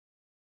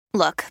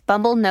Look,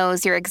 Bumble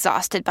knows you're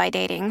exhausted by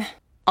dating.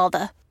 All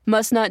the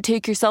must not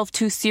take yourself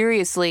too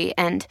seriously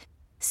and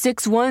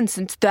 6'1"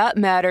 since that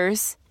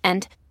matters.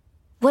 And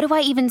what do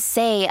I even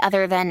say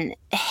other than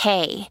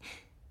hey?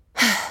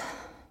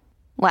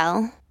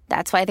 Well,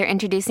 that's why they're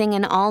introducing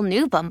an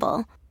all-new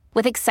Bumble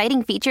with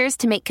exciting features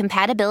to make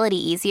compatibility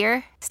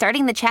easier,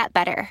 starting the chat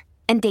better,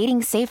 and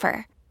dating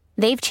safer.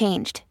 They've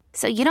changed,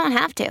 so you don't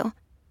have to.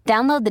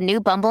 Download the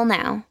new Bumble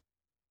now.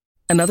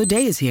 Another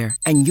day is here,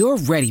 and you're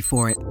ready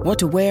for it. What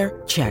to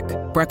wear? Check.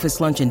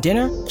 Breakfast, lunch, and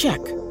dinner? Check.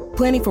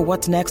 Planning for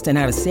what's next and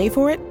how to save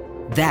for it?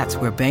 That's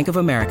where Bank of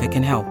America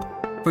can help.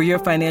 For your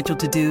financial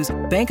to-dos,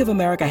 Bank of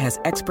America has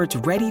experts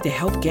ready to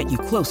help get you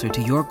closer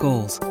to your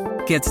goals.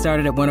 Get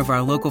started at one of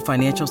our local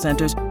financial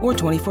centers or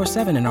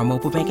 24/7 in our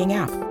mobile banking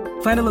app.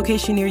 Find a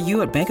location near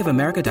you at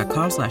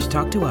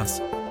bankofamerica.com/talktous.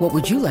 What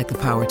would you like the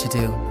power to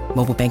do?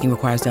 Mobile banking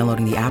requires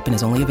downloading the app and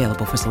is only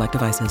available for select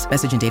devices.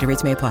 Message and data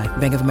rates may apply.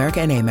 Bank of America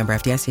N.A., member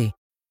FDIC.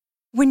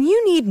 When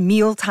you need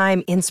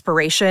mealtime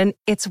inspiration,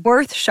 it's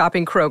worth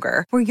shopping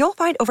Kroger, where you'll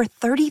find over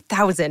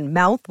 30,000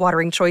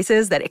 mouth-watering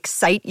choices that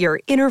excite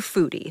your inner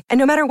foodie. And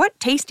no matter what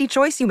tasty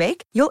choice you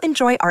make, you'll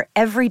enjoy our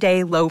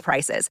everyday low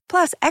prices,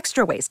 plus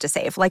extra ways to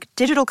save, like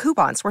digital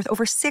coupons worth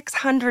over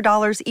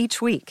 $600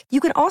 each week. You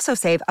can also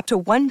save up to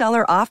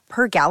 $1 off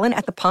per gallon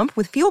at the pump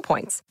with fuel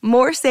points.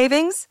 More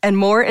savings and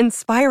more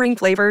inspiring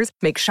flavors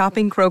make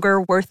shopping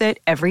Kroger worth it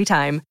every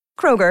time.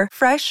 Kroger,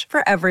 fresh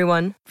for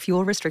everyone.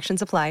 Fuel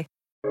restrictions apply.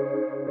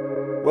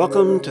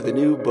 Welcome to the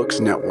New Books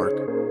Network.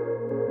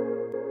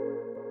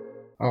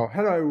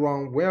 Hello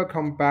everyone,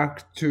 welcome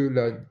back to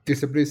the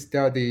Disability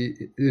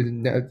Study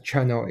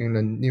channel in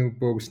the New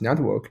Books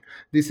Network.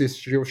 This is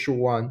Zhu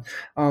Shuwan.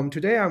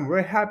 Today I'm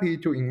very happy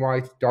to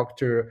invite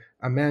Dr.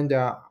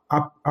 Amanda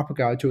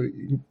Apgar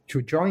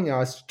to join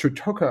us to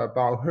talk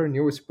about her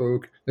newest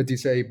book, The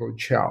Disabled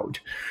Child.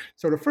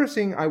 So the first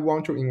thing I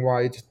want to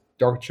invite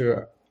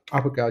Dr.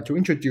 Apgar to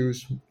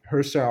introduce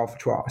herself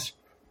to us.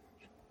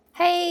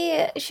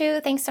 Hey,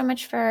 Shu, thanks so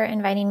much for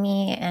inviting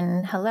me.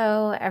 And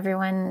hello,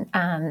 everyone.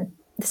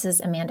 This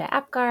is Amanda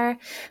Apgar.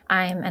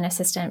 I'm an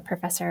assistant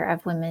professor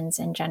of women's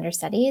and gender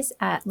studies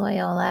at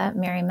Loyola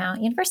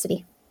Marymount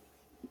University.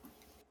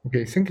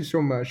 Okay, thank you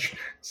so much.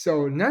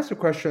 So next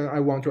question I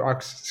want to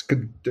ask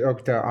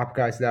Dr.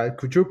 Apgar is that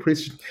could you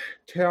please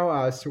tell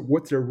us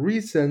what's the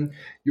reason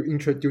you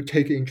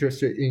take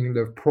interest in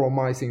the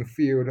promising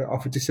field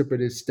of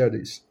disability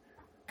studies?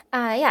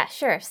 Yeah,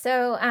 sure.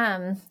 So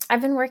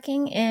I've been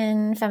working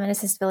in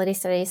feminist disability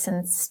studies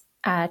since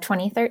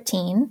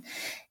 2013.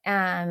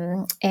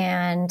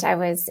 And I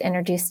was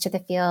introduced to the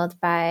field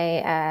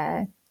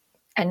by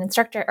an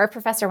instructor or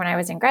professor when I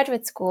was in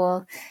graduate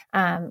school,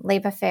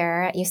 Leba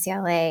Fair at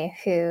UCLA,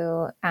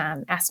 who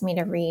asked me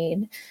to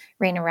read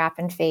Raina Rapp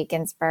and Faye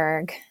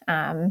Ginsburg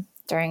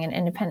during an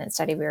independent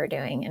study we were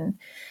doing. And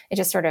it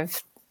just sort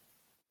of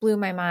blew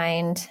my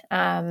mind.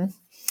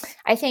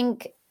 I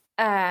think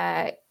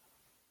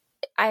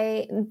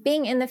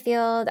being in the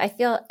field, I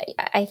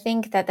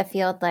think that the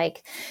field,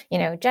 like,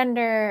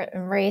 gender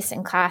and race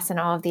and class and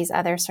all of these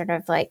other sort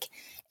of like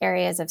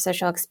areas of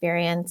social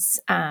experience,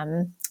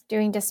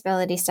 doing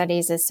disability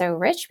studies is so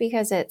rich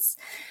because it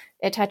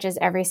touches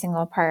every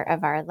single part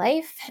of our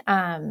life,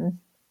 from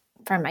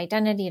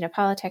identity to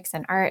politics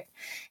and art.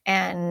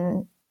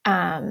 And,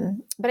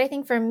 but I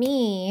think for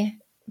me,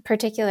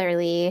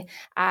 particularly,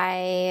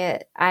 I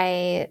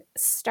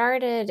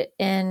started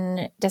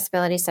in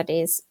disability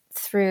studies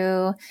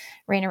through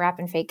Raina Rapp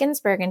and Faye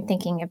Ginsburg and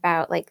thinking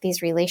about like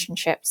these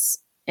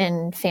relationships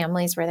in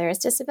families where there is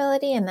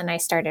disability. And then I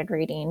started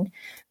reading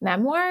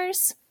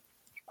memoirs.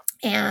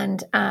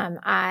 And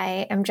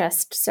I am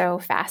just so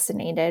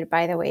fascinated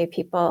by the way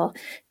people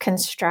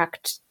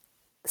construct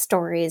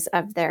stories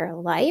of their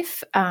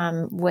life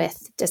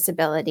with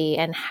disability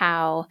and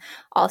how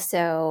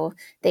also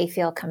they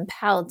feel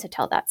compelled to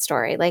tell that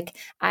story. Like,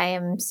 I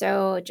am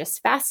so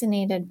just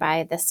fascinated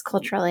by this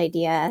cultural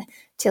idea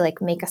to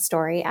like make a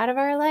story out of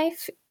our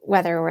life,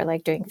 whether we're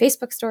like doing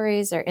Facebook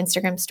stories or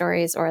Instagram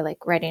stories or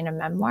like writing a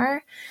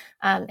memoir.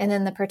 And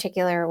then the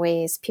particular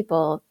ways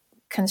people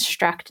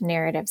construct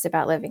narratives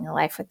about living a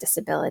life with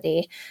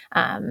disability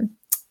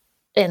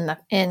in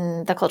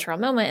the cultural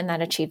moment, and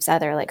that achieves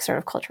other like sort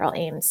of cultural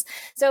aims.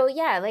 So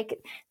yeah, like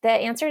the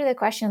answer to the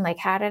question, like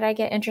how did I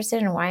get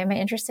interested and why am I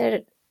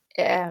interested,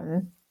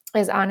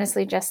 is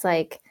honestly just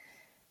like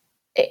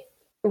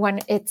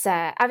when it's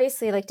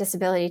obviously like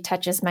disability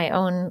touches my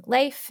own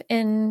life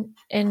in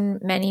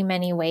many,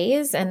 many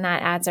ways, and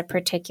that adds a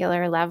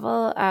particular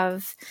level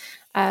of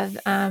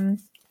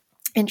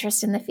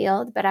interest in the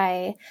field, but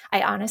I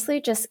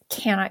honestly just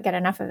cannot get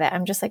enough of it.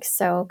 I'm just like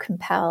so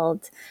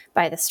compelled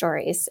by the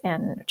stories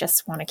and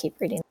just want to keep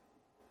reading.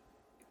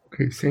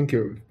 Okay, thank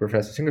you,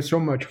 Professor. Thank you so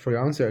much for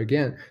your answer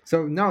again.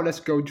 So now let's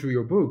go to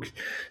your book.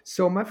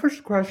 So my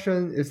first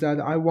question is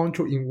that I want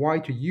to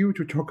invite you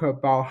to talk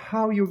about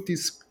how you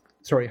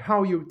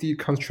how you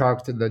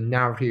deconstruct the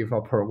narrative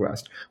of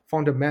progress,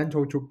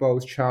 fundamental to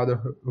both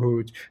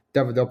childhood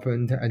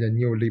development and a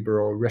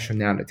neoliberal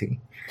rationality.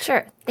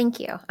 Sure. Thank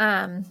you.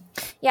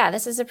 Yeah,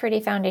 this is a pretty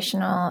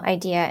foundational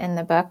idea in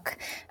the book.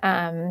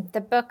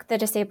 The book, The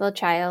Disabled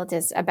Child,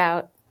 is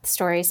about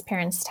stories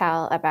parents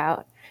tell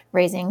about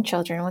raising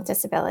children with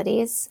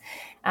disabilities.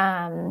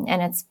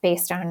 And it's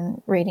based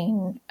on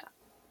reading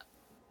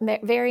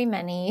very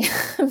many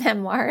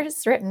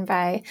memoirs written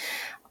by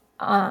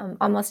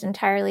almost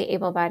entirely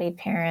able-bodied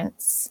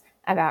parents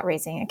about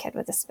raising a kid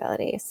with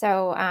disability.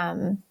 So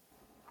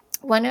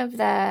one of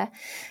the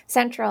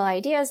central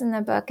ideas in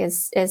the book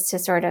is to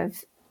sort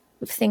of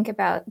think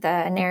about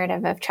the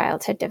narrative of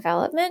childhood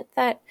development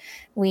that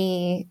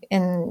we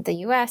in the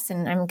US,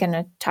 and I'm going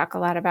to talk a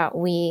lot about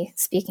we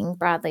speaking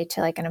broadly to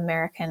like an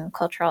American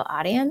cultural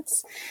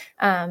audience.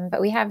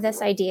 But we have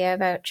this idea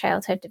about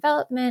childhood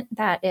development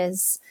that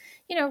is,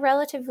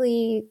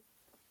 relatively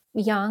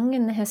young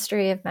in the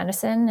history of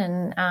medicine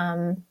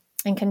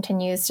and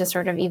continues to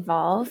sort of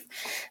evolve,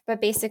 but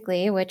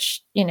basically,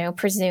 which,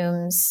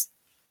 presumes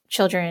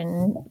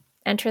children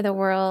enter the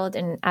world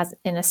in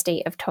a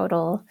state of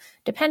total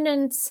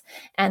dependence,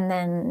 and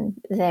then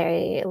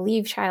they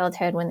leave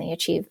childhood when they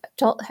achieve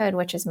adulthood,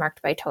 which is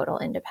marked by total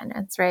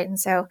independence, right? And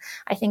so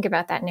I think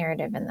about that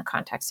narrative in the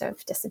context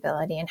of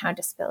disability and how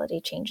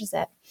disability changes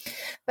it.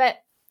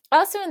 But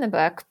also in the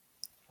book,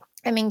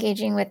 I'm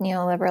engaging with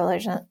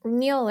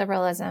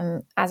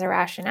neoliberalism as a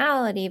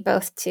rationality,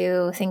 both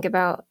to think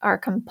about our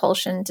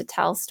compulsion to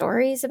tell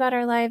stories about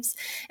our lives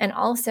and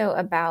also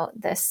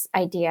about this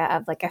idea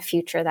of like a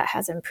future that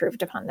has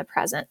improved upon the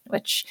present,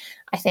 which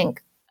I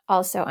think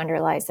also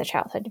underlies the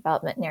childhood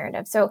development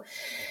narrative. So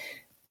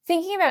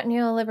thinking about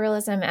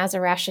neoliberalism as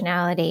a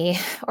rationality,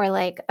 or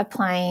like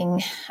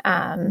applying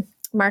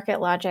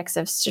market logics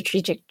of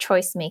strategic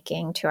choice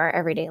making to our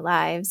everyday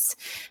lives.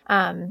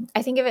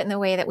 I think of it in the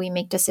way that we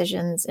make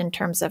decisions in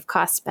terms of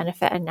cost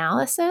benefit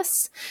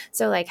analysis.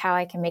 So like how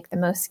I can make the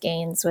most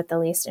gains with the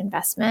least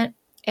investment.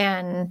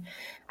 And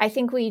I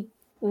think we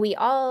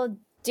all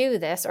do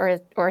this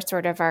or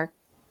sort of are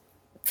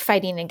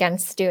fighting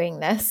against doing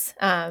this,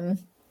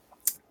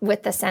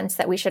 with the sense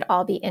that we should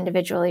all be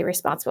individually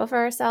responsible for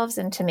ourselves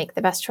and to make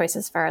the best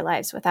choices for our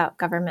lives without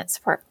government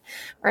support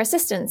or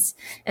assistance.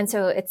 And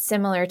so it's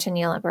similar to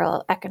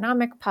neoliberal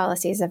economic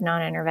policies of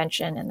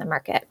non-intervention in the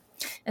market.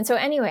 And so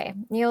anyway,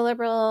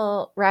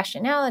 neoliberal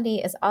rationality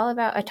is all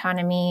about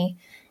autonomy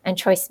and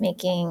choice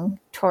making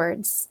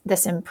towards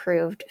this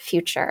improved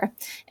future.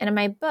 And in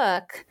my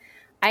book,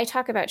 I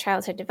talk about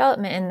childhood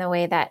development in the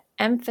way that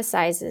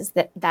emphasizes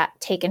that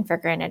taken for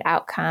granted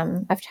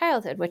outcome of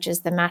childhood, which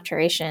is the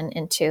maturation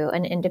into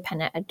an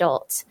independent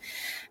adult.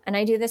 And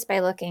I do this by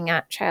looking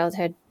at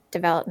childhood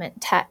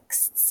development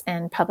texts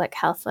and public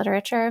health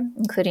literature,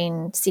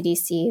 including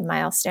CDC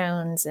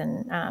milestones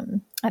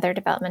and other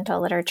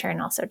developmental literature,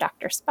 and also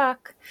Dr.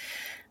 Spock.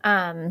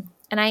 And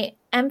I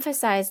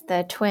emphasize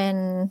the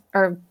twin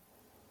or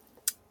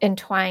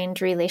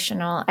entwined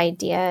relational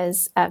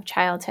ideas of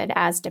childhood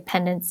as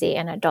dependency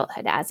and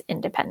adulthood as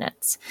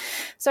independence.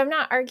 So I'm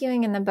not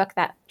arguing in the book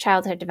that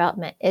childhood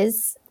development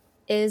is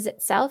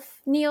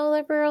itself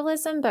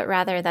neoliberalism, but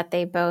rather that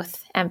they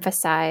both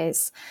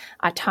emphasize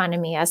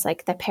autonomy as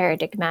like the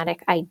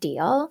paradigmatic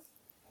ideal.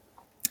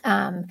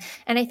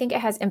 And I think it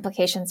has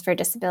implications for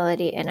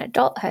disability in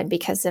adulthood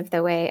because of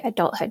the way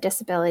adulthood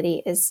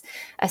disability is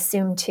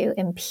assumed to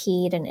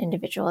impede an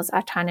individual's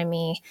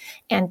autonomy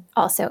and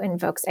also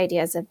invokes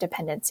ideas of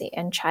dependency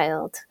and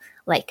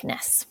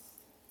childlikeness.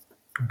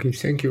 Okay,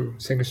 thank you.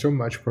 Thank you so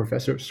much,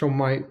 Professor. So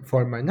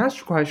for my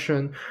next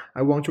question,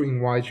 I want to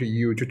invite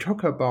you to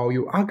talk about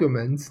your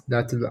arguments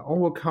that the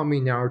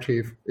overcoming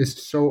narrative is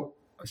so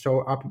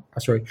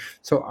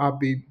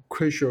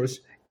ubiquitous.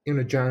 In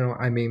the general,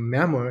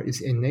 memoir is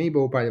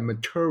enabled by the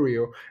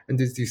material and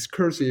the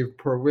discursive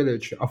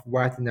privilege of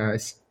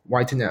whiteness,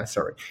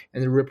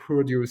 and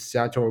reproduce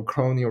settled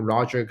colonial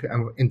logic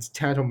and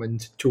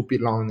entitlement to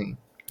belonging.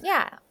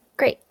 Yeah,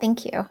 great,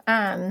 thank you.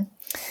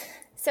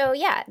 So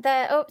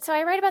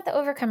I write about the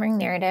overcoming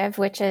narrative,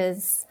 which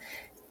is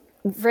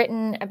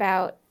written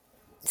about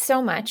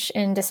so much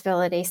in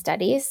disability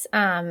studies.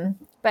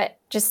 But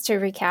just to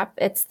recap,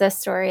 it's the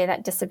story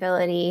that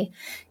disability,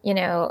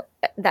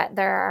 that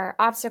there are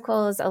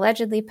obstacles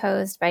allegedly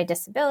posed by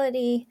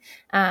disability,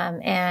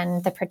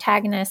 and the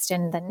protagonist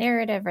in the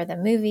narrative or the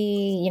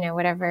movie,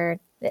 whatever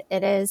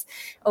it is,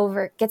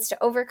 gets to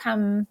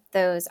overcome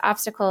those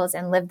obstacles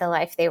and live the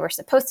life they were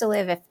supposed to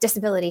live if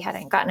disability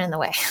hadn't gotten in the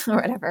way or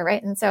whatever,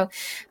 right? And so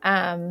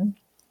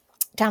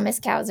Thomas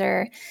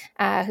Kauser,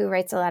 who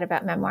writes a lot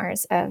about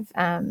memoirs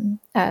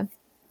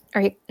or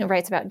he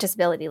writes about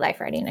disability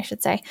life writing, I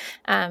should say,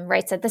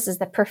 writes that this is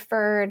the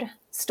preferred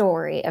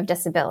story of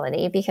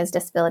disability because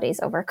disability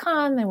is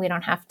overcome and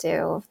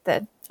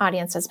the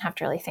audience doesn't have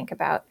to really think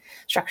about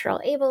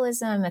structural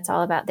ableism. It's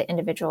all about the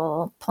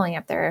individual pulling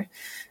up their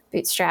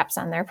bootstraps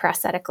on their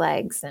prosthetic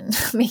legs and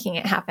making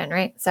it happen,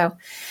 right? So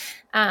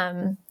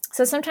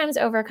So sometimes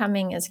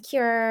overcoming is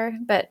cure,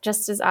 but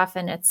just as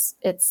often it's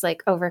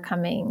like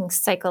overcoming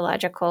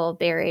psychological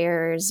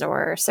barriers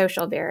or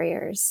social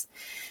barriers.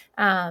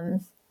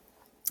 And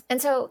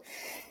so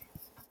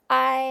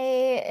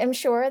I am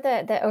sure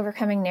that the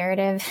overcoming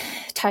narrative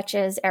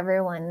touches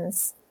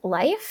everyone's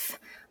life.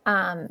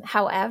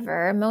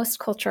 However, most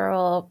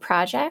cultural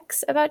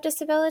projects about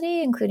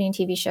disability, including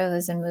TV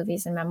shows and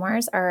movies and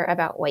memoirs, are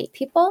about white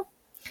people.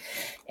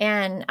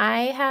 And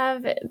I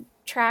have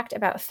tracked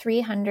about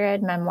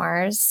 300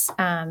 memoirs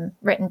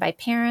written by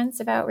parents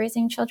about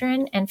raising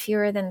children, and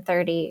fewer than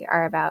 30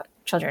 are about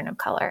children of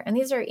color. And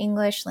these are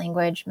English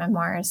language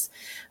memoirs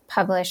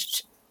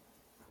published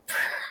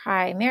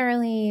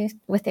primarily,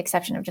 with the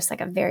exception of just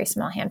like a very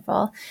small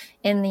handful,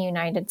 in the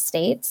United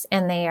States.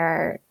 And they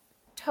are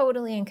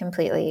totally and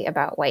completely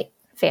about white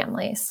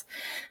families.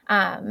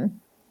 And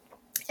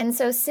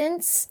so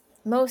since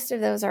most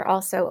of those are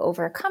also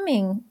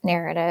overcoming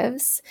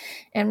narratives,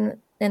 and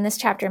in this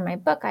chapter in my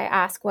book, I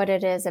ask what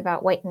it is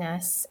about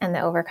whiteness and the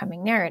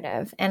overcoming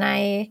narrative. And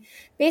I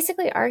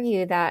basically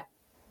argue that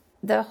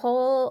the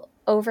whole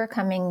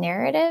overcoming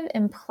narrative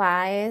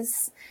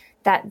implies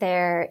that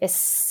there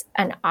is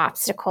an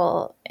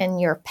obstacle in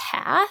your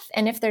path.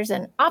 And if there's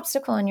an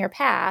obstacle in your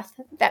path,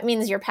 that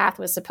means your path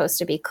was supposed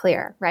to be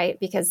clear, right?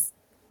 Because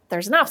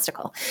there's an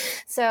obstacle.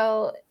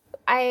 So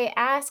I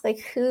ask, like,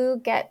 who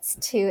gets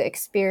to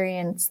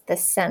experience the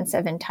sense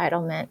of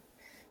entitlement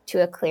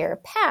to a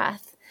clear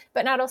path,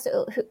 but not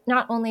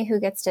only who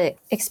gets to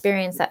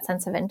experience that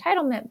sense of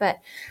entitlement, but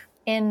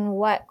in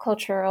what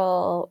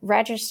cultural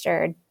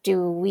register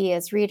do we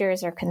as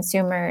readers or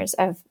consumers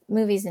of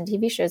movies and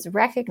TV shows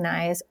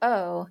recognize,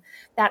 oh,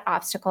 that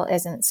obstacle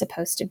isn't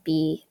supposed to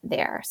be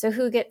there? So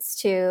who gets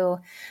to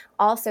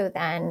also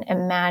then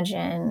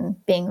imagine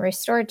being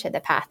restored to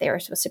the path they were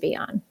supposed to be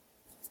on?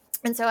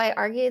 And so I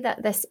argue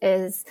that this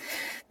is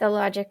the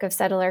logic of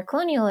settler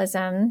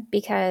colonialism,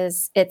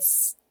 because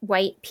it's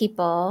white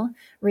people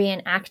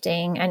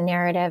reenacting a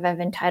narrative of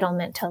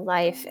entitlement to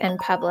life in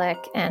public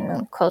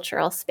and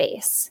cultural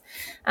space,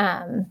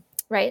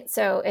 right?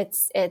 So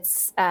it's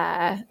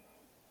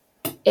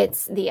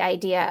the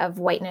idea of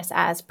whiteness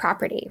as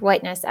property,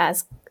 whiteness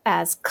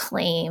as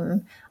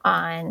claim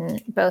on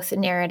both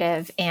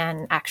narrative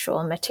and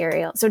actual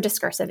material, so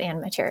discursive and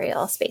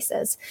material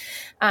spaces.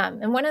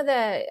 And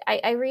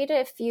I read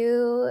a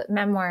few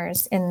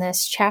memoirs in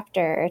this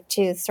chapter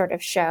to sort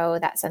of show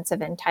that sense of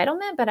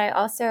entitlement, but I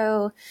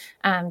also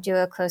do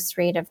a close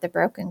read of The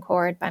Broken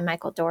Chord by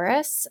Michael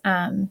Doris,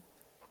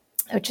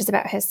 which is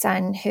about his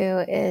son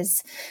who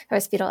has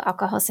fetal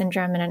alcohol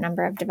syndrome and a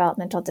number of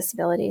developmental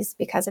disabilities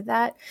because of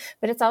that.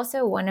 But it's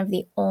also one of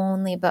the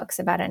only books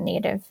about a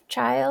Native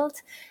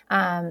child.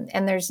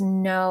 And there's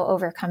no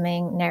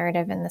overcoming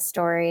narrative in the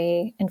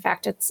story. In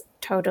fact, it's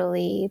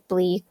totally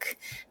bleak.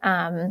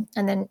 And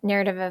the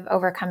narrative of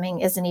overcoming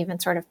isn't even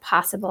sort of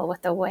possible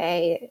with the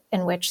way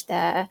in which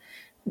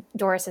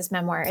Doris's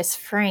memoir is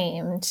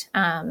framed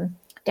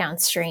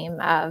downstream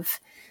of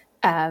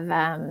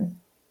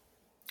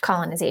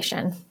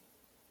colonization.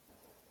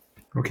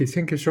 Okay,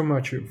 thank you so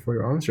much for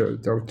your answer,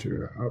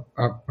 Dr.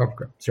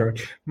 Apgar. Sorry.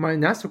 My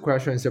next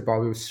question is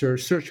about the third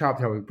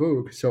chapter of the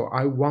book. So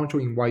I want to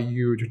invite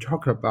you to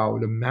talk about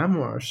the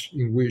memoirs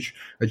in which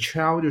a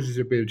child with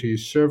disability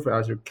serves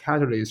as a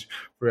catalyst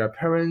for their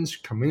parents,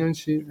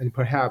 community, and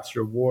perhaps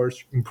the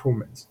world's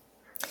improvements.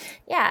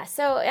 Yeah,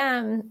 so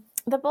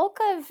the bulk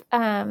of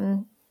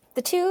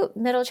the two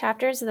middle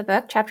chapters of the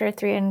book, chapter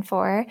 3 and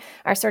 4,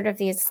 are sort of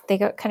these, they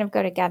kind of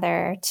go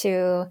together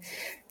to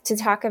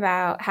talk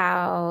about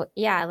how,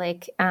 the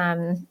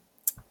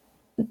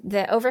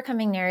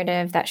overcoming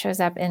narrative that shows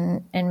up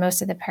in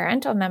most of the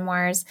parental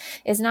memoirs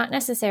is not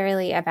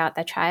necessarily about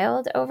the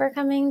child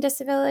overcoming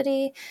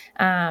disability,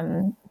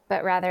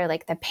 but rather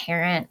like the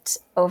parent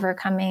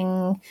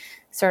overcoming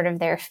sort of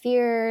their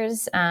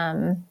fears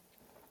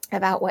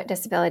about what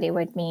disability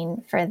would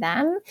mean for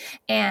them.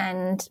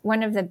 And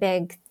one of the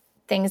big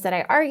things that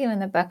I argue in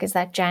the book is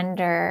that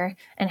gender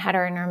and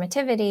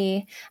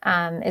heteronormativity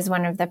is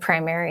one of the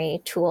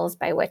primary tools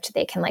by which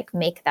they can like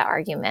make the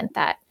argument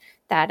that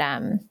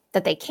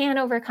they can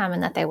overcome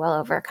and that they will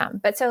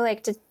overcome. But so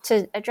like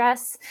to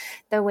address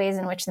the ways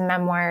in which the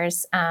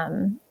memoirs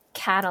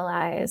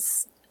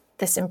catalyze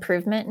this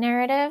improvement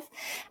narrative,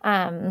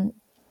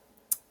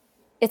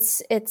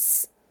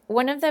 it's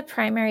one of the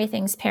primary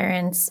things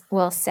parents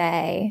will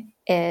say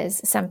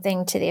is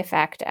something to the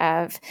effect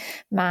of,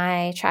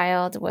 my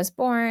child was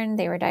born,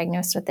 they were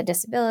diagnosed with a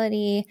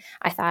disability,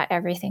 I thought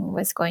everything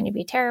was going to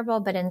be terrible,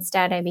 but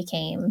instead I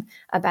became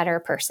a better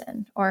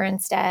person. Or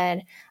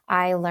instead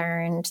I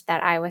learned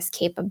that I was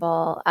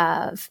capable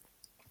of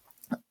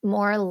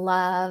more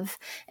love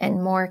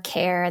and more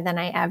care than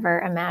I ever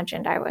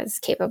imagined I was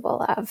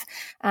capable of.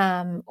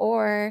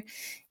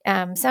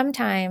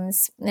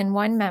 Sometimes in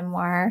one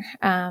memoir,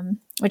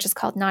 which is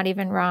called Not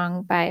Even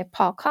Wrong by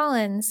Paul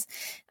Collins,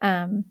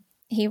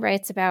 he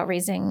writes about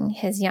raising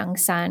his young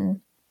son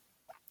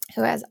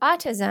who has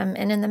autism.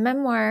 And in the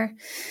memoir,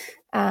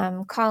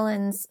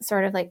 Collins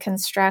sort of like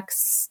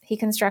constructs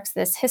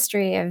this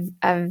history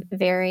of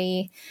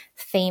very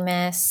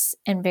famous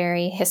and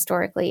very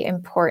historically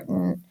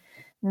important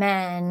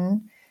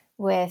men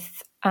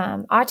with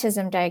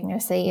autism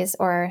diagnoses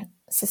or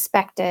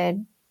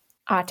suspected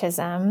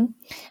autism,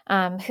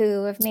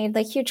 who have made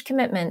like huge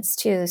commitments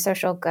to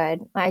social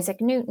good.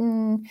 Isaac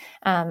Newton,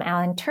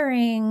 Alan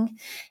Turing,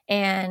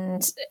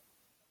 and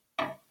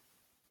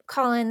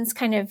Collins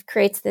kind of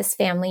creates this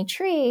family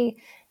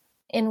tree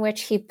in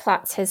which he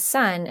plots his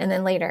son and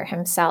then later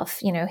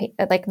himself.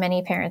 Like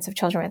many parents of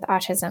children with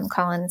autism,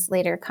 Collins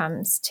later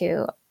comes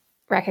to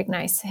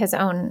recognize his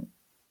own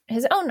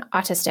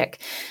autistic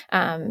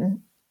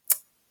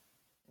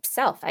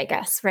self, I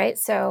guess, right?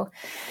 So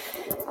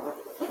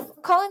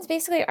Collins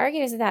basically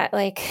argues that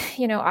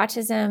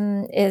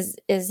autism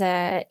is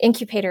a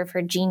incubator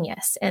for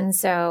genius. And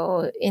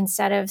so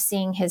instead of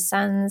seeing his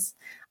son's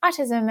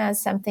autism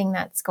as something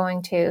that's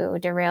going to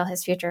derail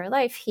his future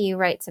life, he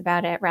writes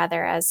about it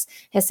rather as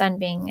his son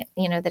being,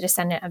 the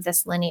descendant of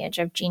this lineage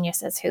of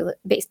geniuses who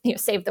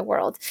saved the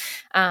world.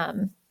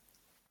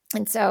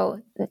 And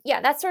so,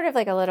 that's sort of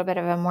like a little bit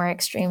of a more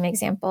extreme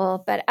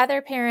example. But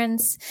other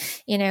parents,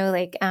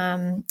 like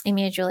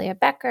Amy Julia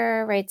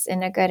Becker writes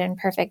in A Good and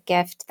Perfect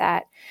Gift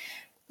that,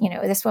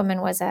 this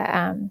woman was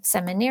a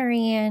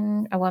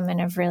seminarian, a woman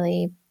of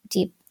really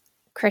deep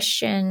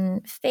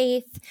Christian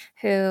faith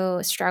who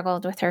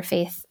struggled with her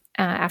faith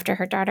after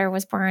her daughter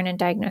was born and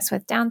diagnosed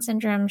with Down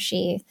syndrome.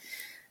 She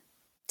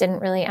didn't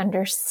really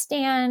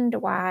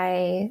understand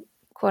why,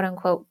 quote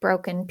unquote,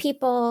 broken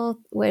people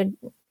would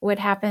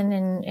happen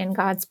in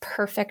God's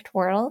perfect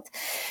world.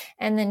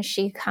 And then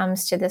she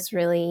comes to this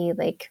really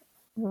like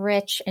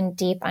rich and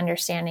deep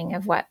understanding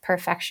of what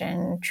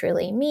perfection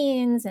truly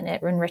means, and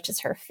it enriches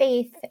her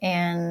faith.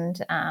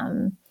 And,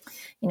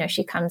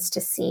 she comes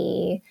to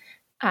see,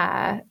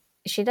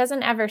 she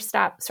doesn't ever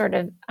stop sort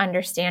of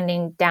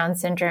understanding Down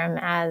syndrome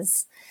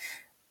as,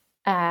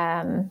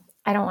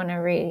 I don't want to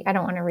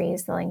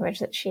reuse the language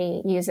that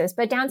she uses,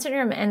 but Down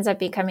syndrome ends up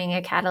becoming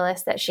a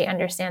catalyst that she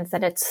understands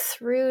that it's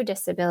through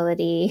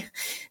disability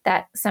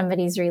that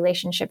somebody's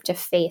relationship to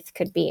faith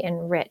could be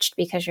enriched,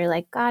 because you're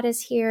like, God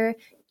is here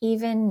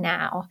even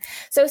now.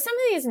 So some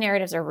of these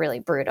narratives are really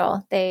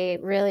brutal. They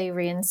really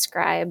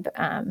reinscribe,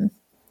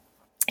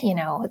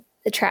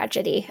 the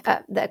tragedy,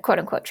 the quote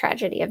unquote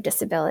tragedy of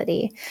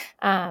disability,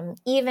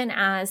 even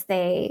as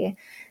they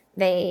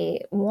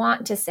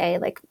want to say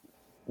like,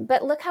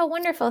 but look how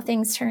wonderful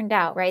things turned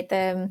out, right?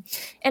 And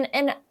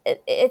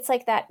it's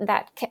like that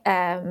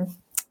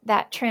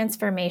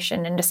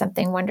transformation into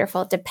something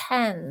wonderful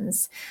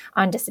depends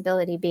on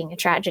disability being a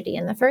tragedy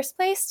in the first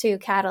place to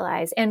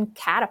catalyze and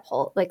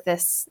catapult like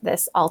this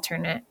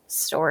alternate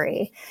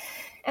story.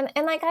 And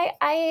like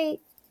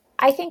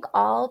I think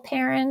all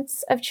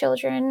parents of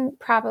children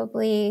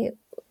probably,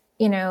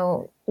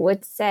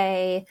 would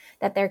say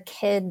that their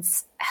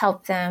kids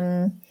help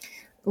them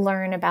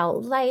learn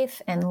about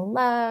life and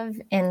love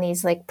in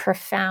these like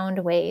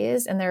profound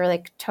ways. And they're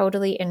like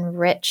totally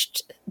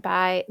enriched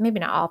by, maybe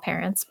not all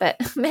parents, but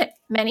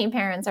many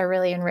parents are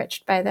really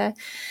enriched by the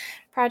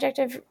project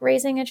of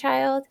raising a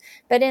child.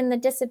 But in the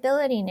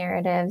disability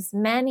narratives,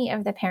 many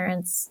of the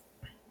parents,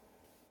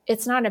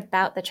 it's not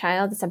about the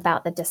child, it's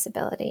about the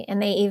disability.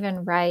 And they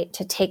even write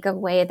to take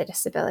away the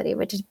disability,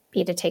 which would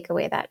be to take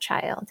away that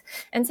child.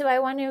 And so I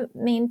want to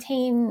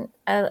maintain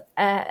a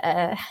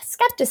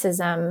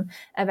skepticism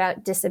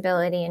about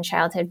disability and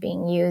childhood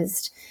being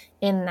used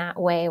in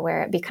that way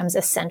where it becomes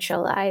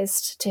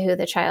essentialized to who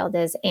the child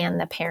is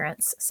and the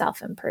parent's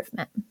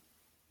self-improvement.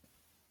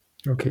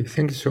 Okay,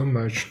 thank you so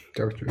much,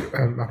 Dr.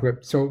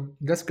 Apgar. So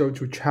let's go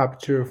to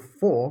chapter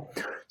 4.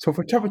 So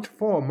for chapter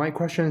 4, my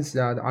question is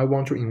that I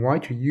want to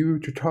invite you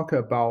to talk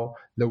about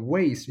the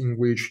ways in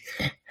which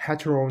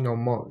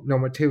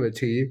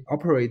heteronormativity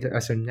operates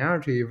as a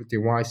narrative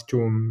device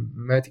to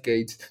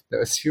mitigate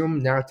the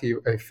assumed negative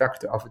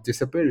effect of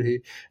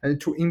disability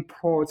and to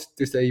import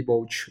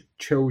disabled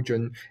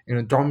children in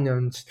a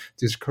dominant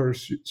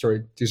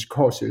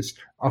discourses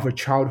of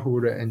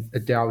childhood and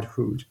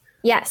adulthood.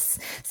 Yes.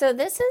 So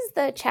this is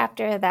the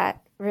chapter that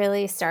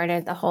really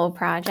started the whole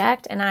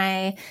project. And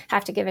I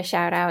have to give a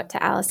shout out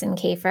to Allison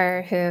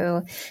Kafer,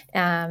 who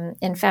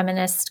in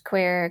Feminist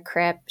Queer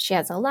Crip, she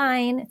has a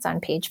line. It's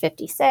on page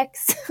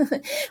 56.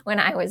 When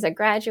I was a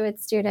graduate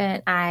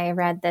student, I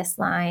read this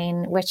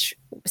line, which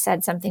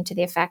said something to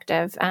the effect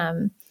of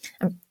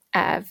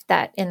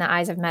that in the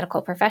eyes of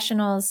medical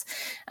professionals,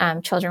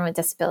 children with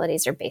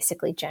disabilities are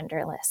basically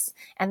genderless.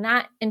 And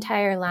that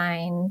entire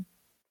line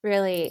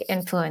really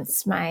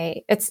influenced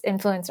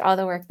all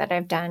the work that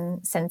I've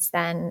done since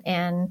then.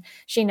 And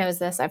she knows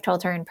this. I've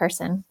told her in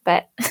person,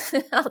 but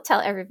I'll tell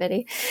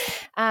everybody.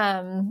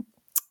 The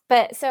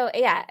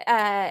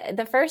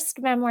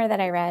first memoir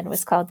that I read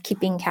was called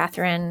Keeping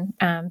Catherine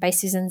by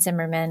Susan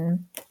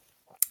Zimmerman.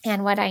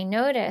 And what I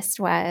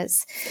noticed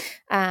was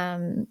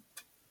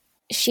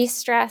she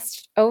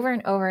stressed over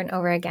and over and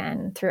over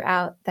again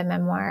throughout the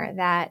memoir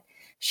that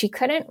she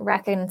couldn't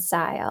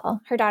reconcile.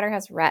 Her daughter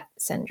has Rett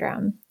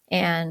syndrome.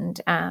 And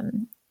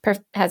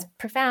has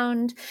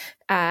profound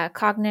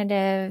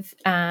cognitive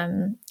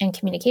and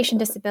communication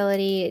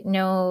disability,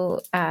 no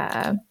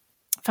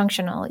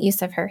functional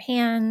use of her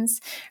hands.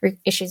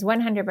 She's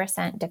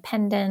 100%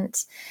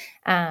 dependent.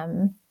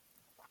 And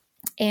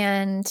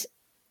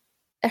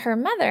her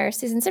mother,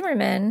 Susan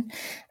Zimmerman,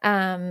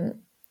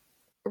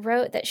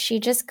 wrote that she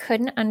just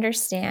couldn't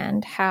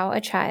understand how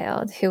a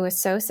child who was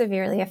so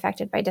severely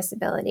affected by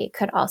disability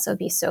could also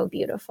be so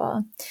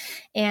beautiful.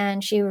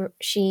 And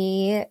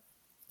she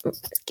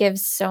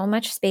gives so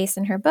much space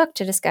in her book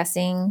to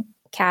discussing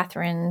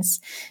Catherine's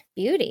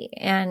beauty,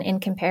 and in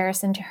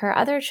comparison to her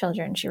other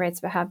children, she writes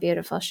about how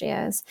beautiful she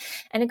is.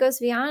 And it goes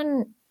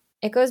beyond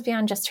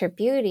just her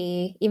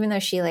beauty, even though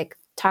she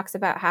talks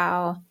about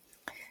how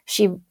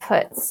she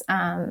puts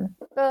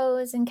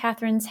bows in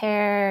Catherine's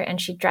hair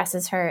and she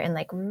dresses her in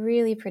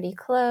really pretty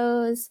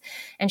clothes.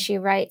 And she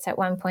writes at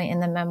one point in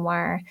the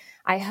memoir,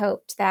 I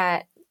hoped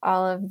that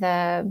all of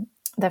the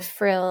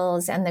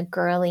frills and the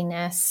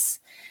girliness,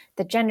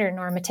 the gender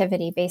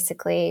normativity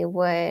basically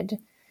would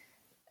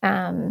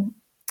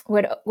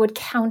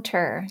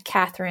counter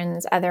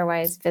Catherine's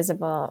otherwise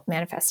visible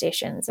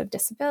manifestations of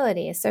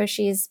disability. So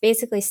she's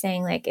basically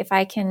saying, if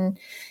I can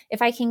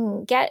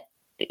get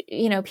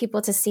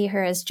people to see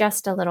her as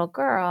just a little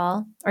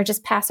girl, or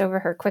just pass over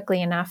her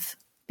quickly enough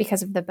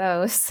because of the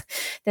bows,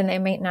 then they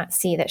might not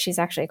see that she's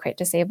actually quite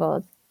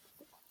disabled.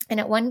 And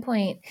at one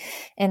point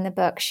in the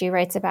book, she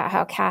writes about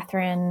how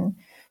Catherine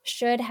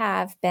should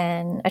have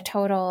been a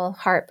total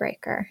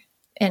heartbreaker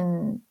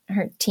in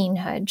her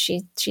teenhood.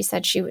 She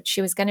said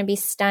she was going to be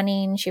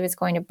stunning. She was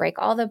going to break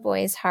all the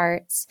boys'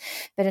 hearts,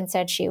 but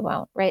instead she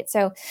won't, right?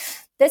 So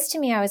this, to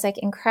me, I was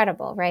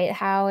incredible, right?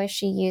 How is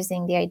she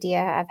using the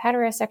idea of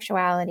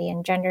heterosexuality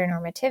and gender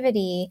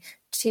normativity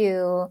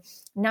to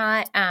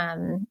not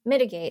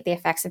mitigate the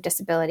effects of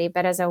disability,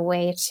 but as a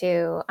way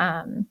to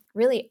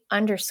really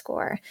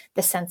underscore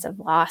the sense of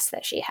loss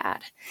that she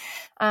had.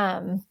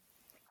 And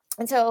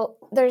so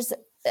there's,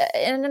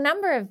 in a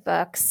number of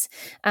books,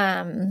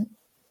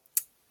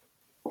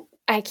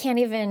 I can't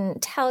even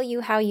tell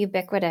you how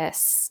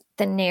ubiquitous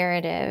the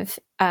narrative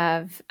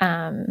of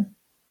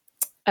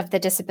the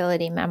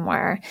disability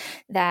memoir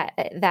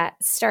that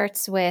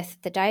starts with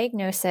the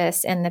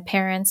diagnosis and the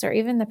parents' or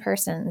even the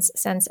person's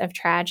sense of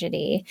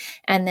tragedy,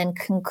 and then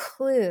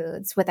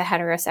concludes with a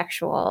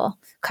heterosexual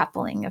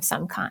coupling of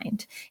some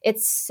kind.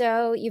 It's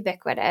so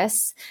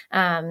ubiquitous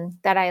that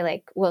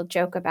I will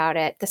joke about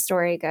it. The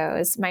story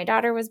goes, my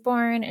daughter was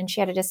born and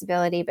she had a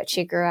disability, but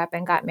she grew up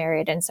and got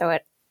married, and so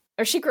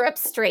she grew up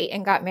straight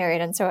and got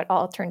married, and so it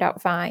all turned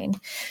out fine.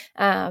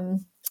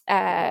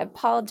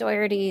 Paul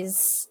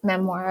Doherty's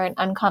memoir, An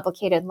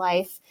Uncomplicated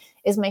Life,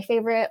 is my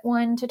favorite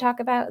one to talk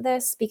about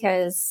this,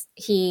 because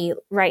he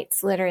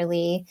writes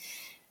literally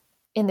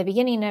in the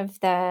beginning of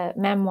the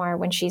memoir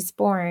when she's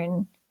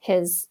born,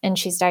 and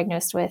she's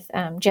diagnosed with,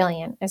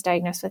 Jillian is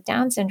diagnosed with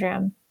Down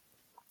syndrome.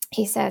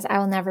 He says, I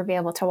will never be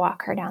able to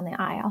walk her down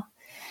the aisle.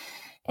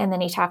 And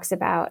then he talks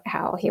about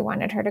how he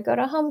wanted her to go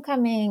to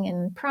homecoming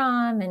and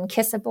prom and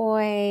kiss a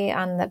boy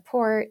on the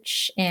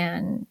porch.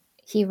 And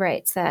he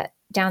writes that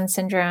Down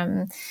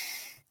syndrome,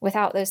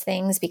 without those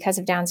things, because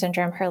of Down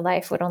syndrome, her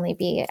life would only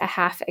be a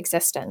half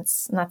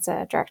existence. And that's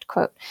a direct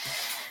quote.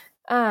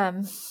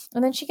 And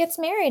then she gets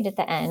married at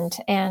the end,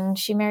 and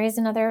she marries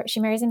a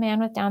man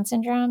with Down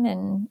syndrome.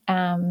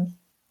 And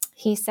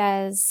he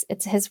says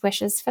it's his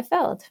wish is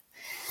fulfilled.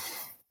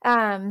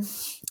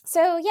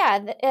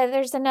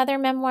 There's another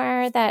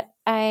memoir that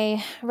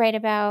I write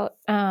about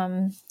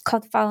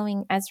called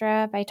Following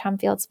Ezra by Tom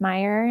Fields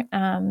Meyer.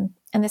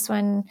 And this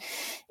one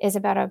is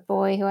about a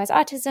boy who has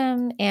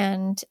autism,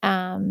 and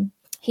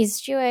he's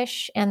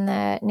Jewish, and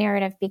the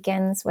narrative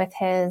begins with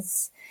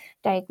his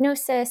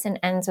diagnosis and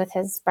ends with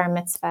his bar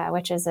mitzvah,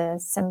 which is a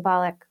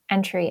symbolic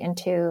entry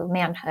into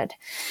manhood.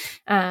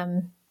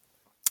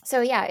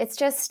 It's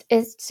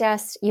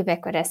just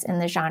ubiquitous in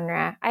the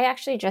genre. I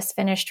actually just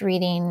finished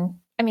reading,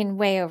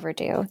 way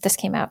overdue. This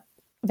came out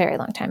a very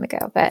long time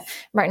ago, but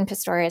Martin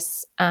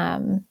Pistorius'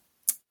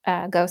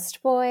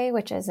 Ghost Boy,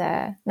 which is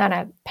not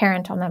a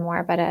parental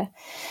memoir, but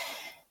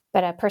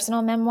a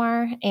personal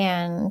memoir.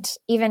 And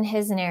even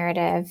his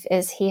narrative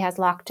is he has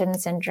locked-in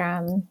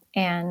syndrome,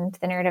 and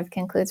the narrative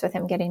concludes with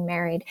him getting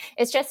married.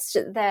 It's just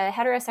the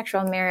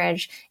heterosexual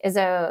marriage is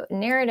a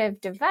narrative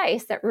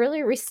device that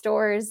really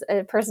restores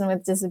a person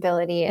with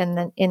disability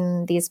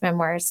in these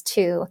memoirs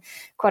to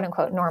quote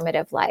unquote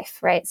normative life,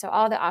 right? So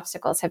all the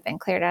obstacles have been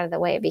cleared out of the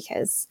way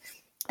because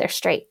they're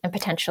straight and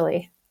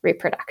potentially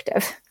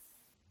reproductive.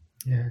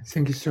 Yeah,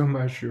 thank you so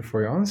much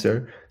for your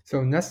answer. So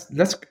let's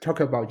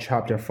talk about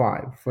chapter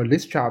 5. For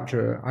this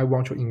chapter, I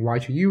want to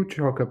invite you to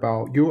talk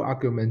about your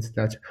arguments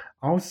that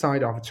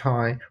outside of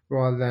time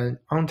rather than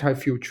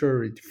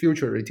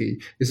anti-futurity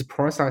is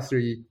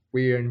precisely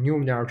where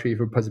new narrative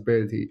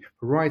possibility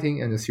for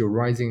writing and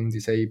theorizing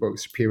disabled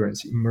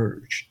experience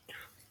emerge.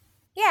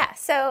 Yeah,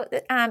 so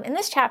in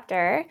this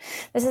chapter,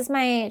 this is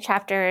my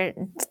chapter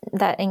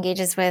that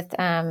engages with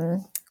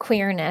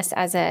queerness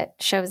as it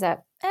shows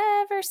up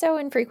ever so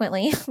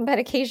infrequently, but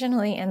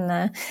occasionally in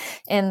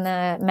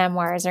the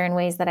memoirs or in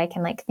ways that I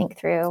can like think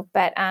through.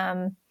 But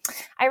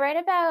I write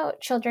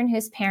about children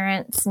whose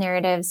parents'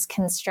 narratives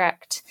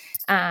construct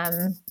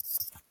a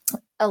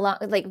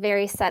lot, like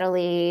very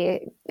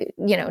subtly,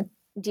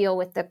 deal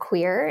with the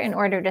queer in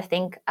order to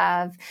think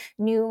of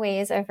new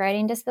ways of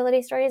writing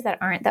disability stories that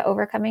aren't the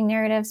overcoming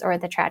narratives or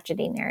the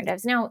tragedy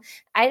narratives. Now,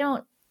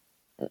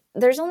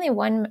 there's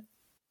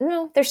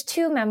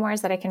two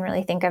memoirs that I can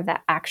really think of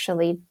that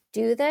actually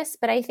do this,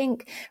 but I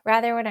think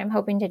rather what I'm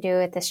hoping to do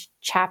with this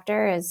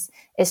chapter is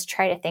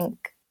try to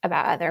think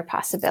about other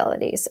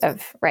possibilities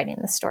of writing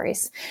the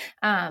stories.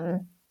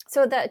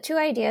 So the two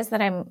ideas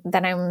that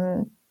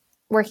I'm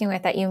working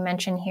with that you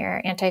mentioned here,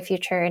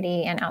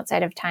 anti-futurity and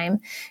outside of time,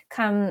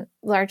 come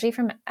largely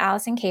from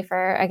Alison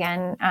Kafer,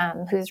 again,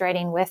 who's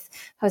writing with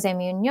Jose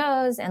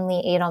Munoz and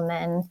Lee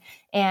Edelman,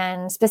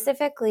 and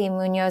specifically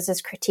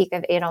Munoz's critique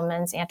of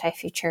Edelman's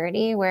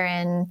anti-futurity,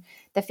 wherein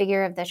the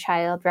figure of the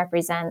child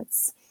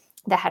represents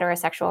the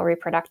heterosexual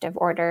reproductive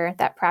order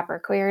that proper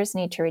queers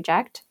need to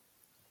reject.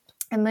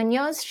 And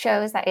Munoz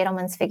shows that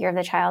Edelman's figure of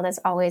the child is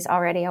always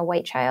already a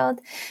white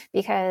child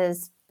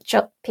because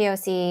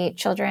POC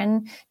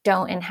children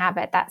don't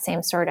inhabit that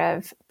same sort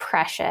of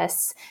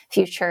precious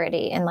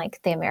futurity in like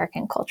the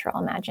American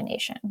cultural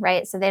imagination,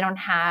 right? So they don't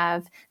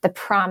have the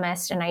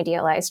promised and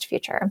idealized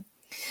future.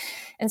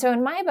 And so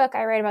in my book,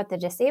 I write about the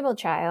disabled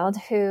child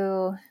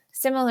who,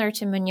 similar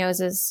to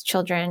Munoz's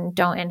children,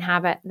 don't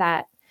inhabit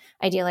that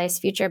idealized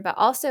future, but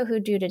also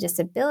who, due to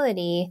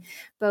disability,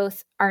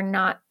 both are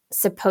not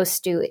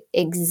supposed to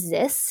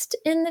exist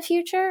in the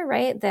future,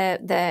 right?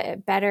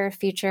 The better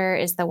future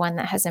is the one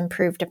that has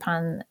improved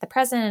upon the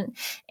present.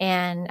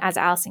 And as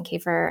Alison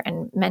Kafer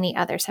and many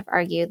others have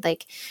argued,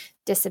 like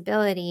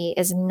disability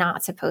is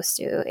not supposed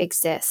to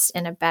exist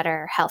in a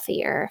better,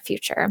 healthier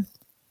future.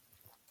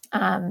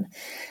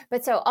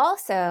 But so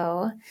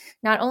also,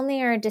 not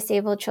only are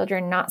disabled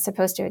children not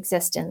supposed to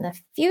exist in the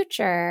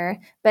future,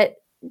 but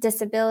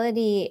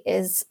disability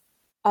is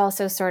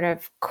also sort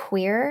of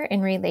queer in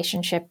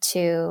relationship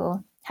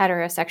to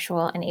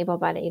heterosexual and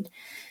able-bodied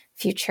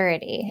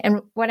futurity.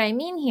 And what I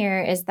mean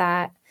here is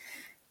that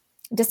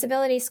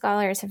disability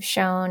scholars have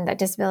shown that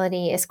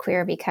disability is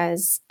queer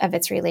because of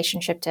its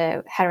relationship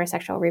to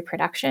heterosexual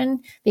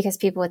reproduction, because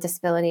people with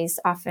disabilities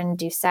often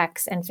do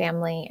sex and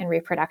family and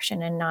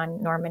reproduction in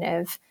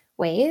non-normative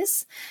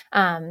ways.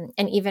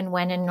 And even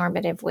when in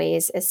normative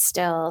ways is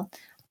still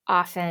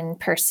often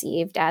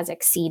perceived as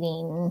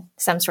exceeding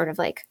some sort of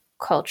like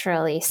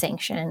culturally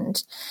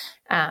sanctioned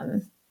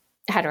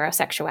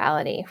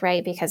heterosexuality,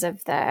 right? Because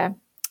of the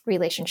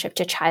relationship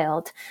to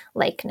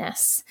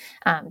childlikeness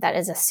that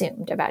is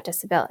assumed about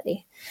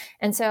disability.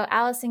 And so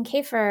Alison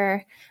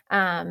Kafer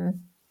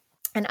and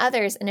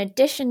others, in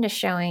addition to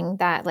showing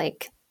that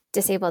like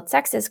disabled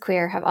sex is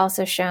queer, have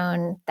also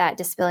shown that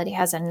disability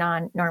has a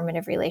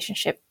non-normative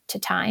relationship to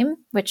time,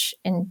 which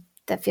in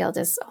the field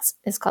is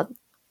called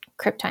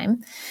crib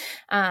time,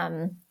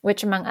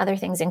 which among other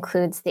things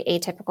includes the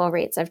atypical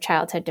rates of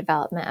childhood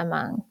development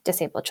among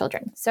disabled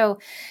children. So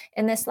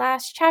in this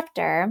last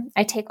chapter,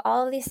 I take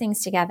all of these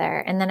things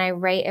together and then I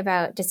write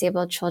about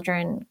disabled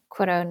children,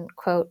 quote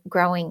unquote,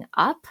 growing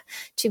up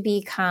to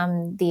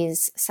become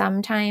these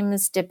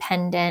sometimes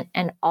dependent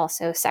and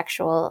also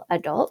sexual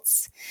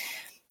adults.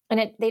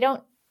 And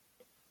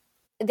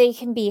they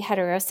can be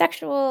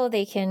heterosexual,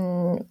 they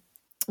can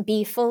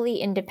be fully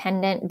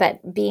independent,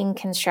 but being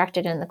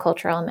constructed in the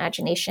cultural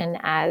imagination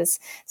as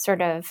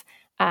sort of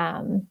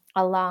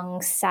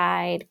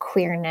alongside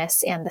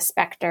queerness and the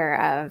specter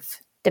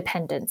of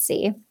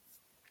dependency.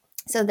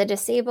 So the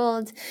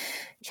disabled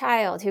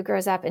child who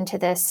grows up into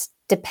this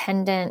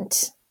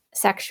dependent,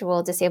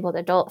 sexual, disabled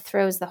adult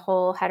throws the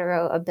whole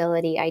hetero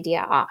ability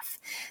idea off.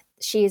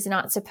 She's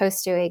not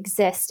supposed to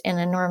exist in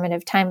a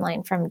normative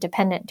timeline from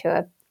dependent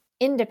to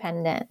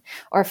independent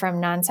or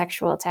from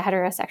non-sexual to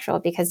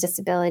heterosexual because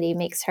disability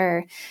makes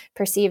her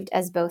perceived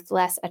as both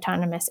less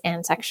autonomous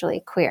and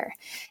sexually queer.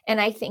 And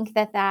I think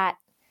that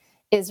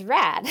is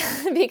rad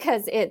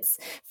because it's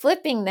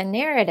flipping the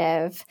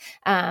narrative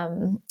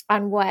on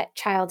what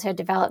childhood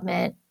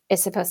development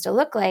is supposed to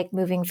look like,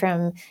 moving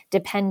from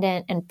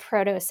dependent and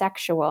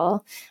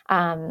proto-sexual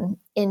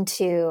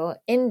into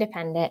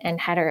independent and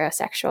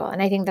heterosexual.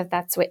 And I think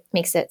that's what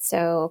makes it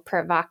so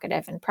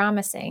provocative and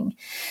promising.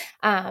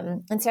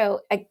 And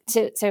so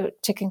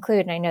to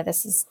conclude, and I know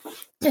this is,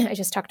 I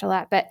just talked a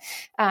lot, but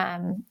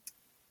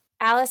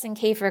Alison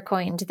Kafer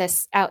coined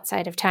this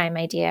outside of time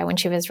idea when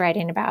she was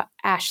writing about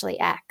Ashley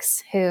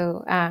X,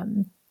 who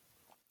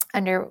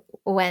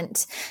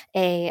underwent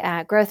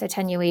a growth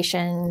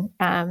attenuation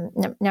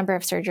number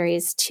of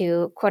surgeries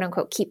to, quote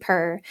unquote, keep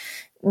her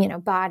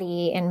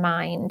body and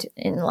mind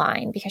in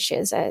line because she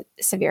has a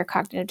severe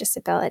cognitive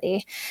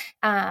disability.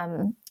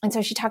 And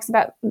so she talks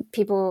about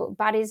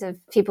bodies of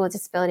people with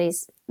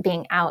disabilities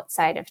being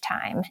outside of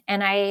time.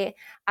 And I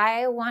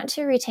want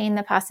to retain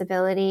the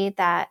possibility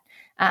that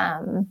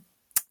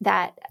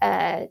that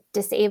a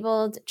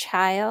disabled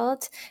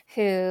child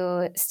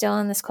who still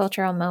in this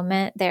cultural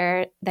moment,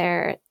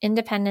 their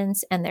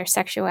independence and their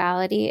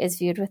sexuality is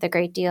viewed with a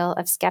great deal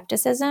of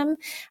skepticism.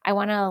 I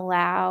want to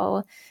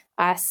allow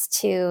us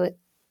to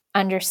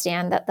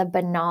understand that the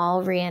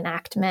banal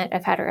reenactment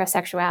of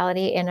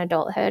heterosexuality in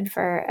adulthood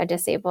for a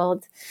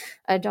disabled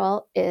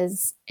adult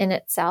is in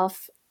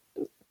itself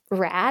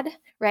rad,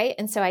 right?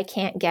 And so I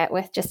can't get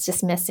with just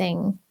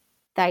dismissing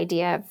the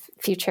idea of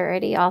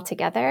futurity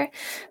altogether,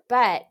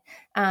 but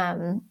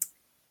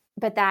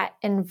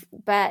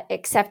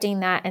accepting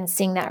that and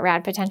seeing that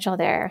rad potential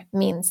there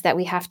means that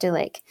we have to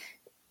like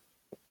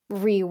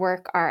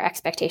rework our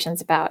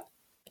expectations about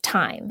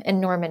time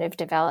and normative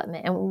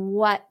development and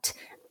what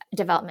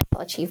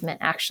developmental achievement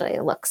actually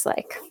looks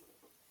like.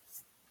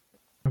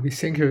 Okay,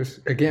 thank you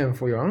again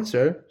for your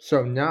answer.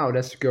 So now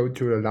let's go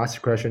to the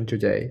last question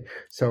today.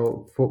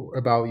 So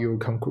about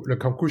the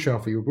conclusion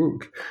of your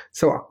book.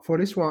 So for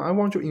this one, I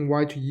want to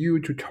invite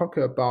you to talk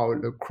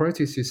about the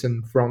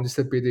criticism from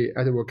disability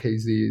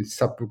advocacy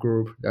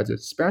subgroup that the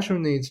special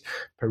needs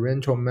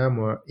parental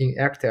memoir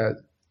enact an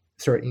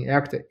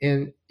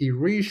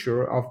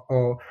erasure of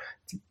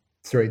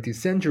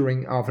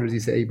decentering of the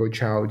disabled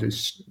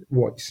child's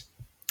voice.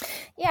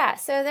 Yeah,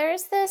 so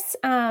there's this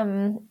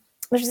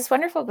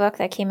wonderful book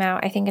that came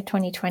out, I think, in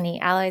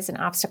 2020, Allies and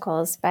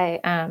Obstacles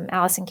by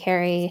Allison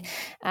Carey,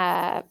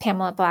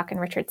 Pamela Block, and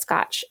Richard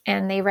Scotch.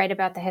 And they write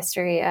about the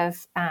history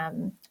of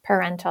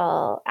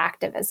parental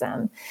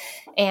activism.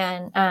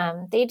 And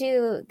they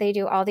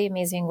do all the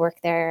amazing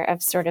work there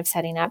of sort of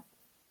setting up,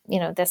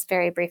 this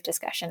very brief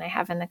discussion I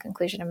have in the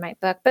conclusion of my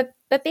book. But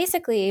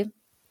basically,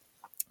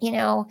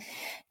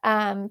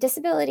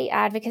 disability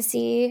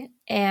advocacy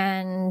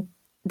and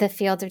the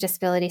field of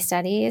disability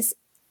studies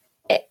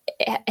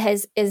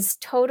is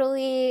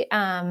totally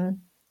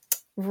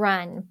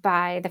run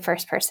by the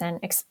first person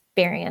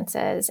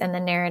experiences and the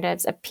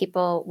narratives of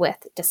people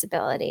with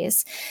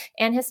disabilities.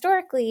 And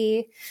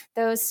historically,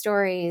 those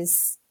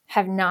stories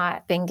have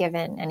not been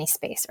given any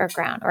space or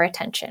ground or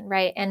attention,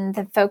 right? And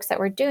the folks that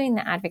were doing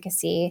the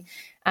advocacy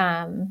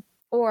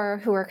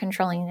or who were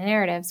controlling the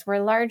narratives were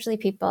largely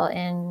people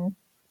in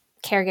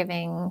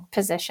caregiving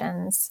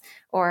positions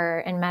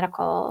or in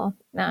medical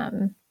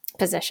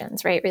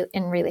positions, right,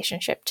 in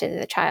relationship to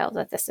the child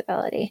with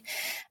disability.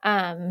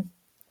 And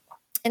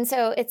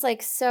so it's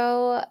like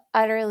so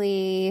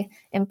utterly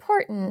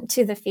important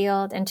to the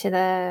field and to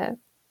the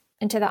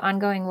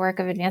ongoing work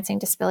of advancing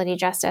disability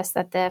justice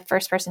that the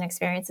first person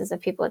experiences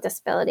of people with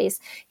disabilities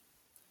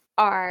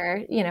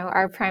are,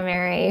 our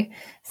primary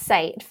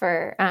site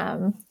for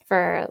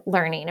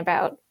learning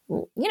about,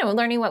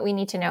 learning what we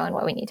need to know and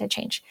what we need to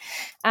change.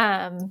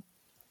 And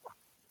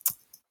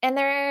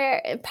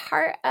they're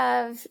part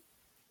of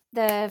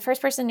the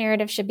first person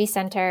narrative should be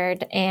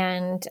centered,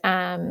 and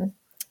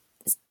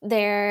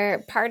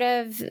they're part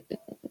of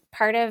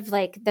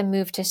like the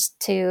move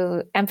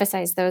to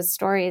emphasize those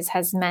stories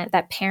has meant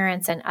that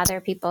parents and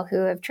other people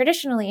who have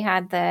traditionally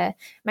had the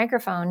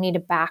microphone need to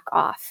back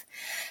off.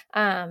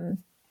 And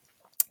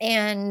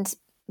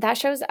that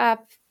shows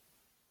up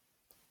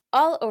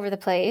all over the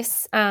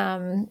place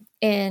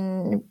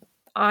in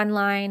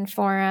online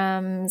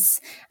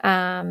forums.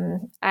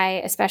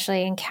 I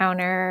especially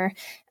encounter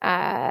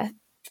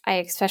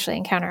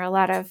a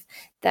lot of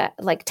the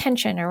like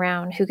tension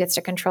around who gets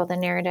to control the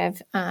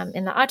narrative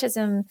in the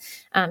autism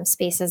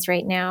spaces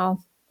right now.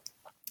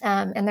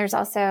 And there's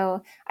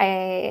also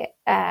a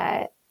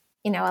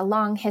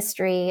long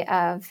history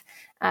of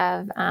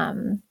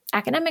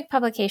academic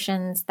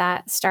publications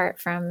that start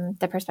from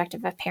the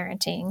perspective of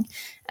parenting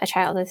a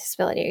child with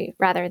disability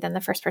rather than the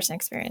first person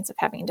experience of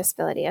having a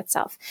disability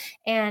itself.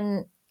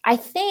 And I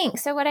think,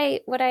 so what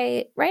I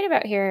write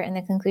about here in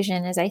the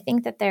conclusion is I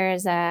think that there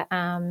is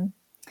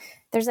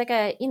there's like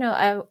a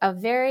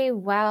very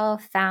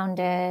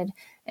well-founded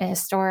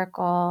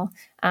historical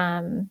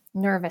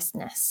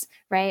nervousness,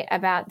 right,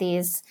 about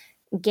these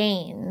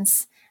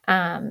gains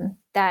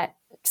that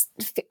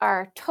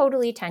are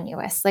totally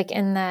tenuous. Like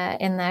in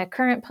the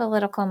current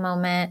political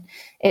moment,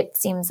 it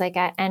seems like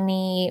at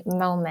any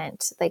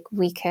moment, like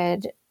we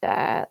could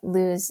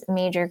lose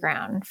major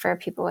ground for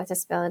people with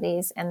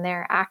disabilities and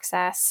their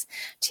access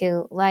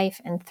to life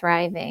and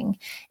thriving.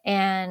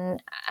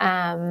 And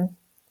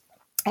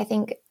I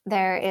think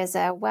there is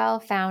a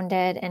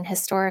well-founded and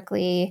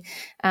historically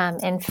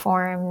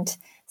informed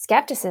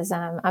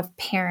skepticism of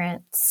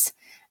parents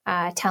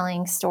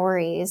telling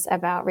stories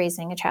about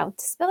raising a child with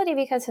disability,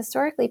 because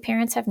historically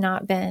parents have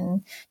not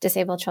been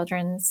disabled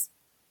children's,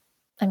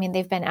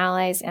 they've been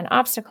allies and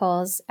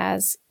obstacles,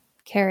 as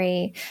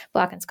Carey,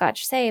 Block, and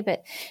Scotch say,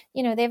 but,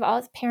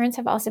 parents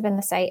have also been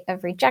the site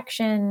of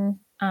rejection.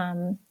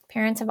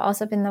 Parents have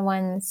also been the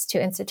ones to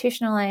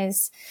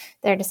institutionalize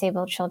their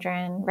disabled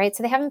children, right?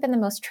 So they haven't been the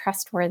most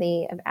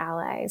trustworthy of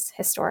allies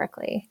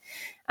historically.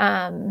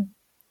 And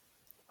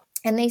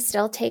they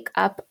still take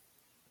up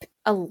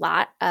a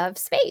lot of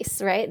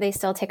space, right? They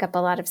still take up a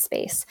lot of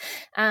space.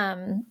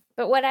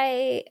 But what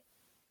I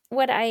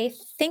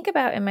think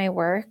about in my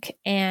work,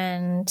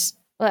 and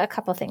a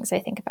couple things I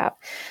think about.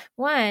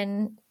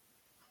 One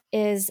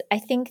is I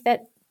think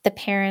that the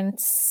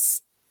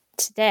parents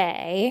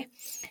today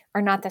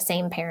are not the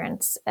same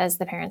parents as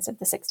the parents of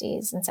the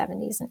 60s and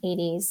 70s and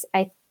 80s.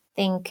 I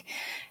think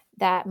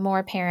that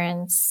more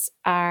parents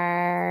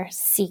are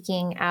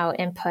seeking out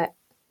input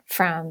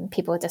from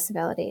people with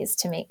disabilities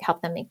to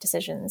help them make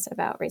decisions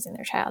about raising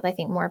their child. I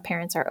think more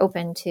parents are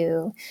open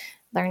to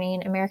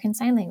learning American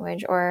Sign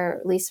Language, or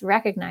at least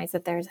recognize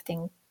that there's a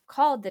thing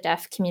called the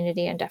deaf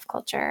community and deaf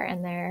culture,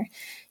 and they're,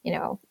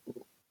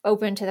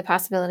 open to the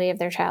possibility of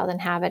their child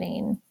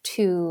inhabiting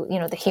to,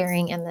 the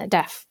hearing and the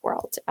deaf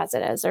world as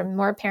it is. Or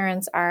more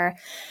parents are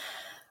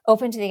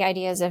open to the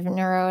ideas of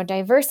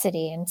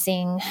neurodiversity and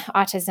seeing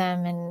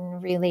autism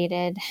and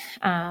related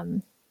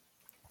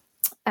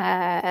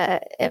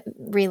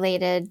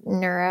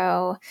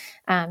neuro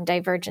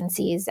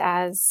divergencies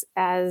as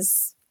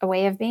a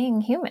way of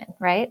being human,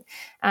 right?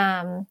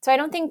 So I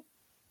don't think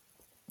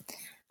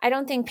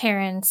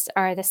parents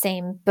are the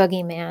same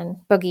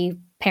boogie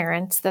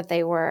parents that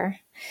they were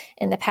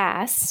in the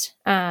past.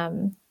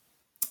 But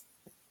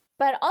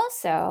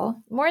also,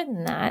 more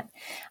than that,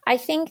 I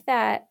think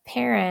that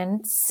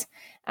parents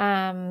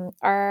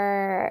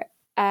are,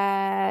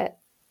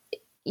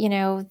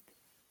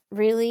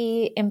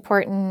 really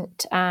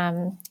important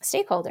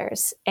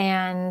stakeholders,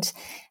 and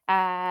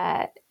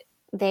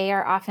they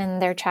are often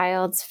their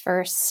child's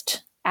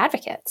first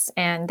advocates,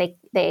 and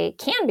they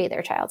can be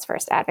their child's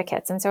first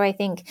advocates. And so I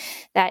think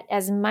that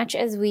as much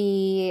as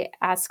we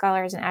as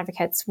scholars and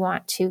advocates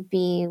want to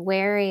be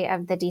wary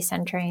of the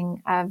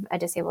decentering of a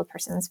disabled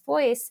person's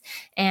voice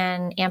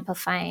and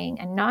amplifying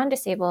a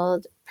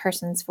non-disabled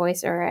person's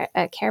voice or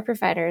a care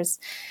provider's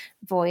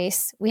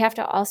voice, we have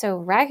to also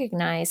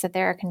recognize that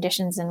there are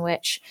conditions in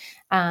which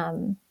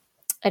a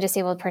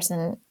disabled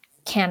person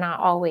cannot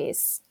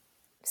always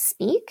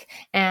speak.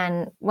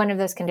 And one of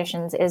those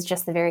conditions is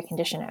just the very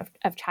condition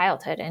of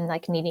childhood, and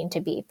like needing to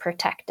be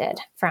protected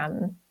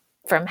from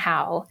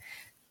how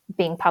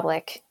being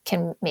public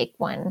can make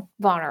one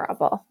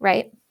vulnerable,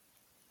 right?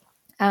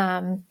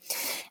 And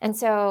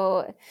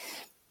so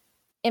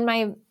in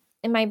my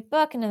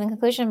book, and in the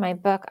conclusion of my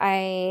book,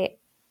 I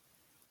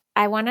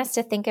want us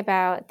to think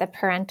about the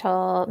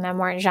parental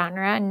memoir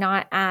genre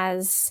not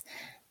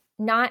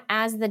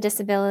as the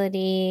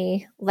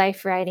disability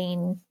life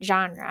writing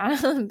genre,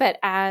 but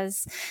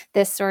as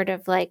this sort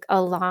of like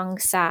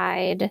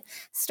alongside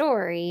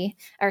story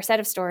or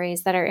set of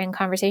stories that are in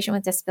conversation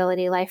with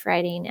disability life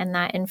writing, and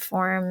that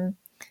inform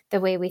the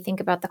way we think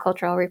about the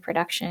cultural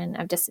reproduction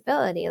of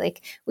disability.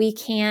 Like, we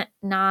can't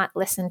not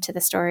listen to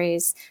the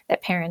stories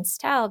that parents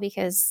tell,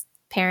 because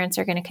parents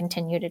are going to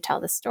continue to tell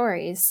the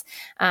stories.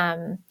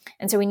 And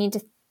so we need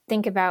to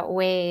think about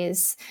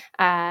ways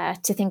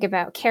to think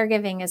about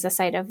caregiving as a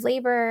site of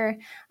labor,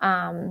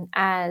 and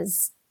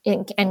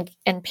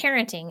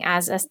parenting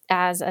as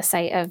a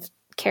site of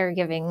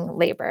caregiving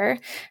labor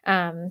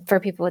for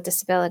people with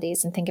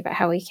disabilities, and think about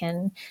how we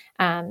can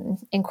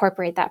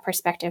incorporate that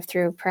perspective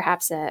through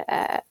perhaps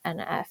an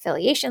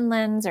affiliation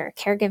lens or a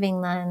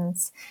caregiving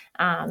lens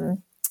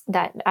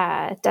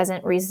that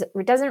doesn't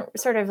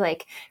sort of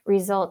like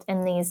result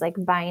in these like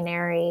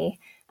binary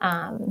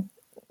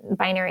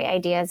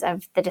ideas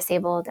of the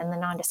disabled and the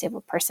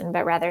non-disabled person,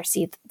 but rather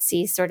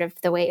see sort of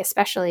the way,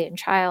 especially in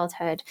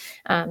childhood,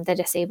 the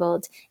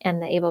disabled and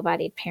the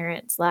able-bodied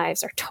parents'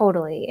 lives are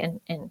totally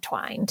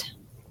entwined.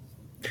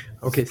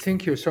 Okay,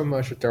 thank you so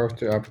much,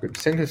 Dr. Apgar.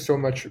 Thank you so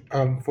much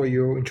for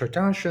your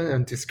introduction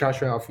and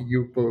discussion of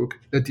your book,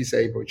 The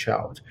Disabled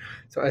Child.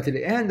 So at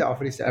the end of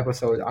this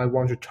episode, I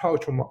want to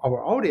talk to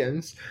our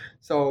audience.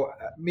 So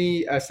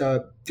me as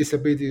a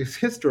disability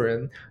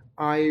historian,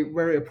 I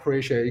very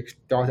appreciate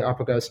Dr.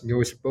 Apgar's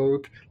newest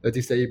book, The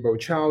Disabled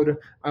Child.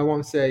 I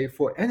want to say,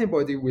 for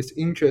anybody with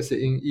interest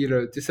in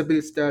either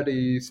disability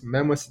studies,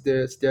 memoir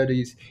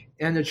studies,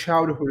 and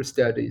childhood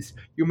studies,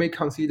 you may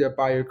consider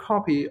buy a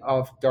copy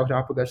of Dr.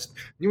 Apgar's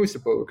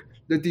newest book,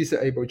 The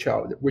Disabled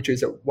Child, which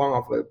is one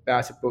of the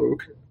best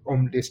books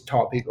on this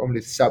topic, on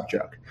this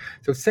subject.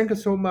 So thank you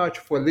so much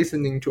for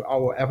listening to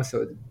our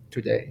episode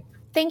today.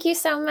 Thank you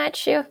so much,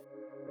 Shu.